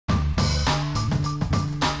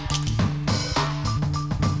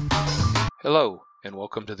Hello, and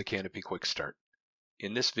welcome to the CANape Quick Start.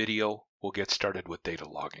 In this video, we'll get started with data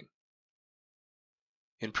logging.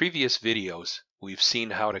 In previous videos, we've seen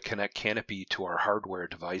how to connect CANape to our hardware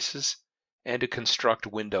devices and to construct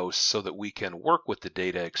windows so that we can work with the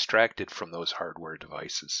data extracted from those hardware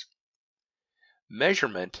devices.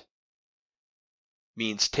 Measurement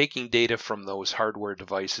means taking data from those hardware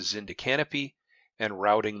devices into CANape and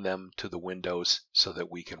routing them to the windows so that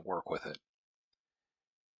we can work with it.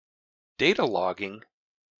 Data logging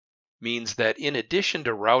means that in addition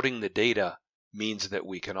to routing the data, means that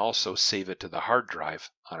we can also save it to the hard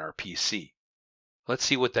drive on our PC. Let's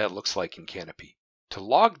see what that looks like in CANape. To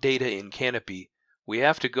log data in CANape, we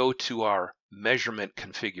have to go to our measurement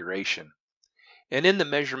configuration. And in the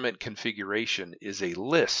measurement configuration is a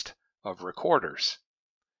list of recorders.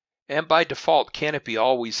 And by default, CANape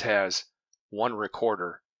always has one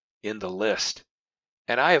recorder in the list.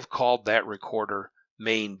 And I have called that recorder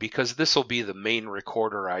main because this will be the main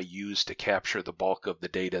recorder I use to capture the bulk of the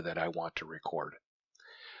data that I want to record.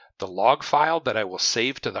 The log file that I will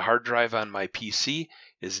save to the hard drive on my PC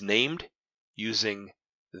is named using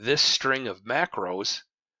this string of macros,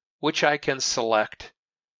 which I can select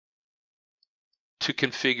to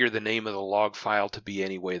configure the name of the log file to be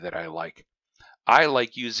any way that I like. I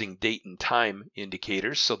like using date and time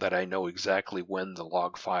indicators so that I know exactly when the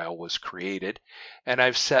log file was created, and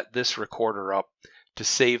I've set this recorder up to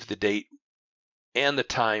save the date and the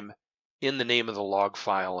time in the name of the log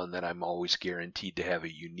file, and then I'm always guaranteed to have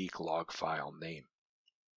a unique log file name.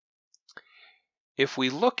 If we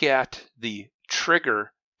look at the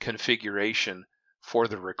trigger configuration for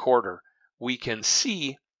the recorder, we can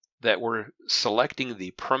see that we're selecting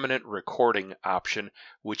the permanent recording option,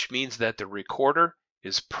 which means that the recorder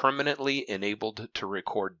is permanently enabled to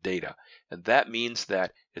record data. And that means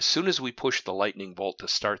that as soon as we push the lightning bolt to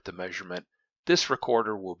start the measurement, this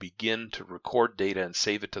recorder will begin to record data and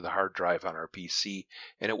save it to the hard drive on our PC,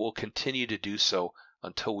 and it will continue to do so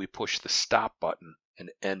until we push the stop button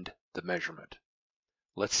and end the measurement.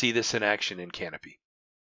 Let's see this in action in CANape.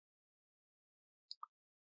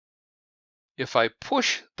 If I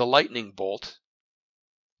push the lightning bolt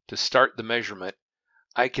to start the measurement,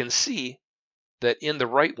 I can see that in the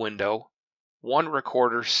right window, one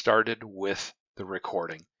recorder started with the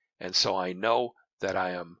recording. And so I know that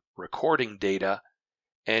I am recording data.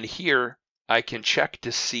 And here I can check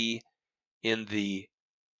to see in the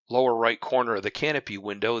lower right corner of the CANape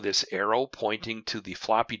window this arrow pointing to the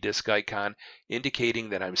floppy disk icon, indicating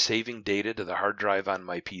that I'm saving data to the hard drive on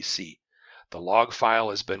my PC. The log file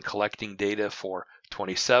has been collecting data for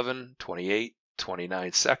 27, 28,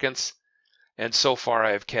 29 seconds, and so far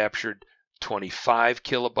I have captured 25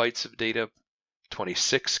 kilobytes of data,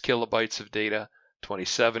 26 kilobytes of data,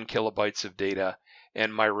 27 kilobytes of data,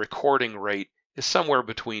 and my recording rate is somewhere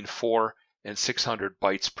between 4 and 600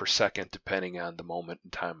 bytes per second, depending on the moment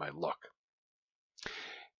in time I look.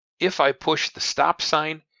 If I push the stop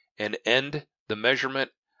sign and end the measurement,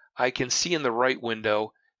 I can see in the right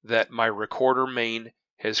window that my recorder main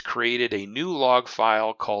has created a new log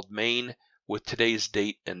file called main with today's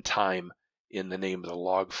date and time in the name of the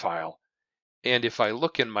log file. And if I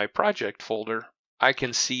look in my project folder, I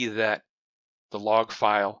can see that the log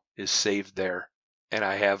file is saved there and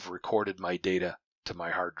I have recorded my data to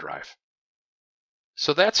my hard drive.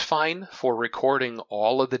 So that's fine for recording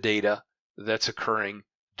all of the data that's occurring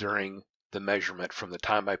during the measurement from the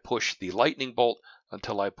time I push the lightning bolt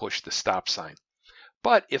until I push the stop sign.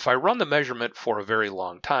 But if I run the measurement for a very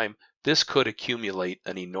long time, this could accumulate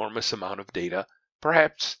an enormous amount of data,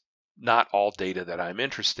 perhaps not all data that I'm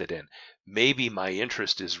interested in. Maybe my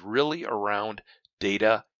interest is really around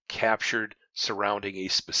data captured surrounding a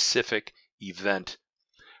specific event.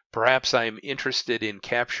 Perhaps I'm interested in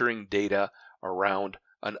capturing data around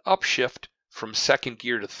an upshift from second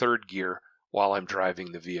gear to third gear while I'm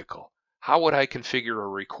driving the vehicle. How would I configure a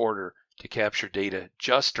recorder to capture data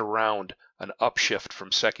just around an upshift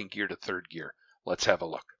from second gear to third gear? Let's have a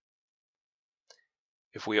look.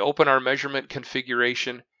 If we open our measurement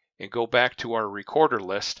configuration and go back to our recorder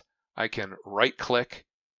list, I can right-click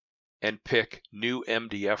and pick New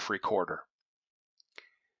MDF Recorder.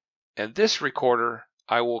 And this recorder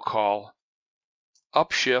I will call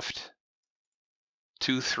Upshift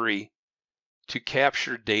 23 to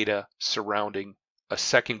capture data surrounding a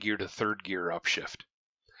second gear to third gear upshift.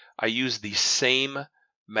 I use the same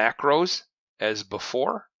macros as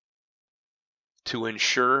before to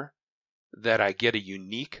ensure that I get a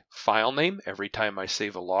unique file name every time I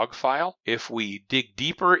save a log file. If we dig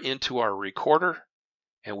deeper into our recorder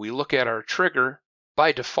and we look at our trigger,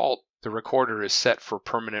 by default, the recorder is set for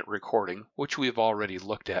permanent recording, which we've already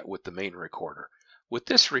looked at with the main recorder. With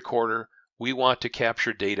this recorder, we want to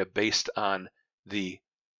capture data based on the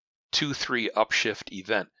 2-3 upshift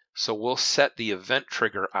event. So we'll set the event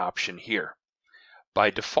trigger option here. By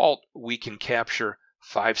default, we can capture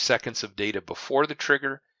 5 seconds of data before the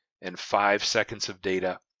trigger and 5 seconds of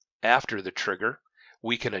data after the trigger.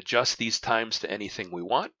 We can adjust these times to anything we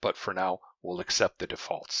want, but for now, we'll accept the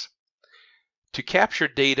defaults. To capture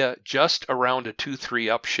data just around a 2-3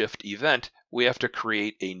 upshift event, we have to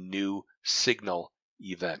create a new signal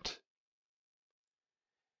event.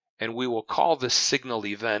 And we will call this signal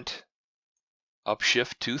event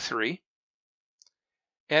upshift 2-3.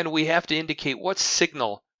 And we have to indicate what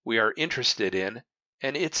signal we are interested in,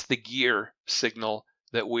 and it's the gear signal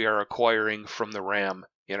that we are acquiring from the RAM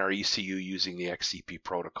in our ECU using the XCP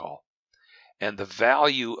protocol. And the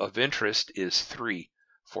value of interest is 3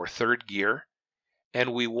 for third gear,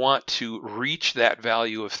 and we want to reach that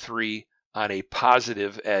value of 3 on a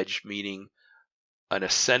positive edge, meaning an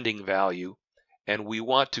ascending value, and we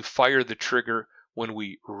want to fire the trigger when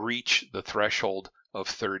we reach the threshold of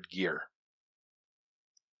third gear.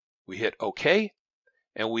 We hit OK,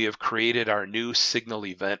 and we have created our new signal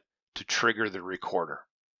event to trigger the recorder.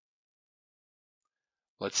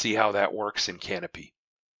 Let's see how that works in CANape.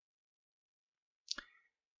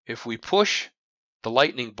 If we push the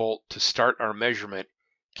lightning bolt to start our measurement,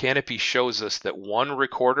 CANape shows us that one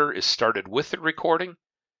recorder is started with the recording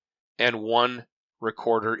and one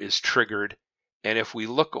recorder is triggered. And if we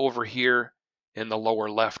look over here in the lower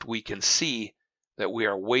left, we can see that we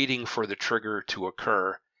are waiting for the trigger to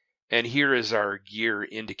occur. And here is our gear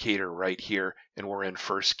indicator right here, and we're in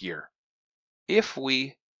first gear. If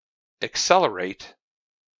we accelerate,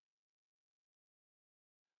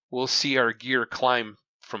 we'll see our gear climb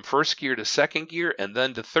from first gear to second gear and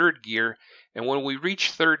then to third gear. And when we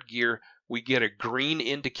reach third gear, we get a green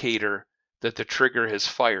indicator that the trigger has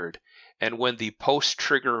fired. And when the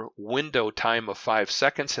post-trigger window time of 5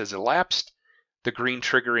 seconds has elapsed, the green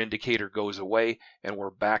trigger indicator goes away and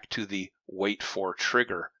we're back to the wait for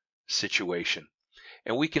trigger situation.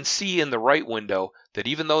 And we can see in the right window that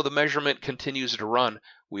even though the measurement continues to run,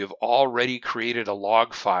 we have already created a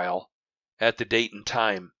log file at the date and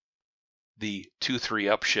time the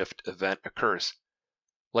 2-3 upshift event occurs.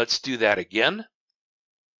 Let's do that again.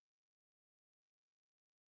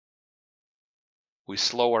 We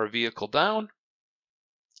slow our vehicle down,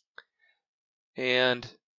 and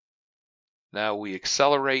now we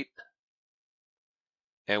accelerate,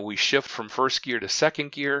 and we shift from first gear to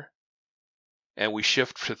second gear, and we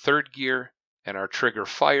shift to third gear, and our trigger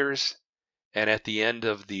fires, and at the end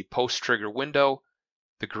of the post-trigger window,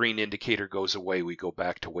 the green indicator goes away. We go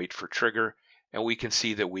back to wait for trigger, and we can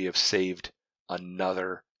see that we have saved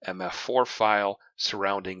another MF4 file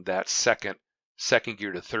surrounding that second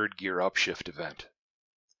gear to third gear upshift event.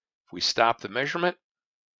 If we stop the measurement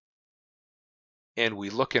and we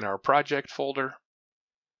look in our project folder,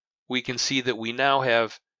 we can see that we now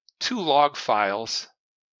have 2 log files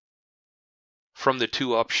from the 2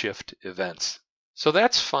 upshift events. So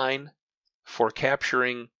that's fine for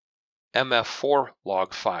capturing MF4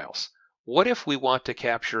 log files. What if we want to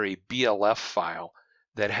capture a BLF file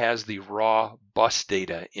that has the raw bus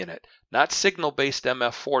data in it? Not signal-based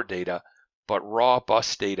MF4 data, but raw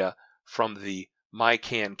bus data from the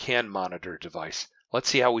CAN monitor device. Let's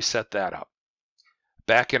see how we set that up.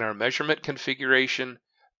 Back in our measurement configuration,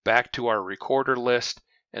 back to our recorder list,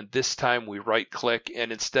 and this time we right-click,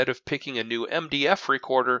 and instead of picking a new MDF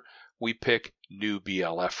recorder, we pick New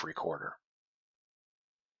BLF Recorder.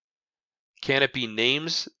 CANape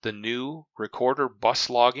names the new recorder bus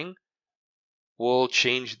logging. We'll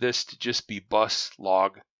change this to just be bus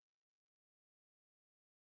log.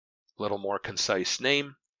 A little more concise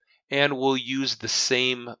name. And we'll use the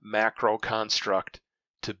same macro construct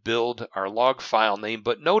to build our log file name.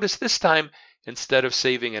 But notice this time, instead of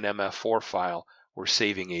saving an MF4 file, we're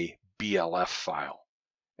saving a BLF file.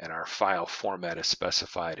 And our file format is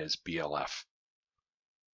specified as BLF.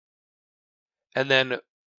 And then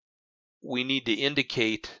we need to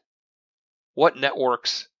indicate what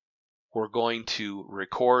networks we're going to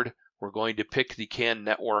record. We're going to pick the CAN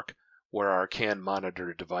network where our CAN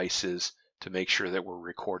monitor device is to make sure that we're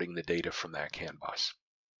recording the data from that CAN bus.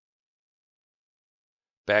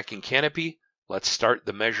 Back in CANape, let's start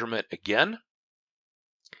the measurement again.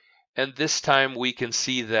 And this time we can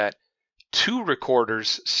see that 2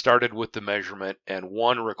 recorders started with the measurement and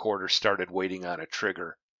 1 recorder started waiting on a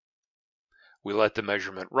trigger. We let the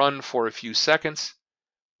measurement run for a few seconds.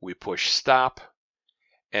 We push stop.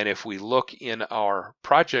 And if we look in our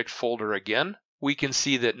project folder again, we can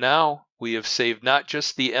see that now we have saved not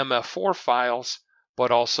just the MF4 files,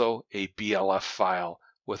 but also a BLF file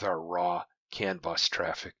with our raw CAN bus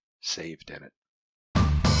traffic. saved in it.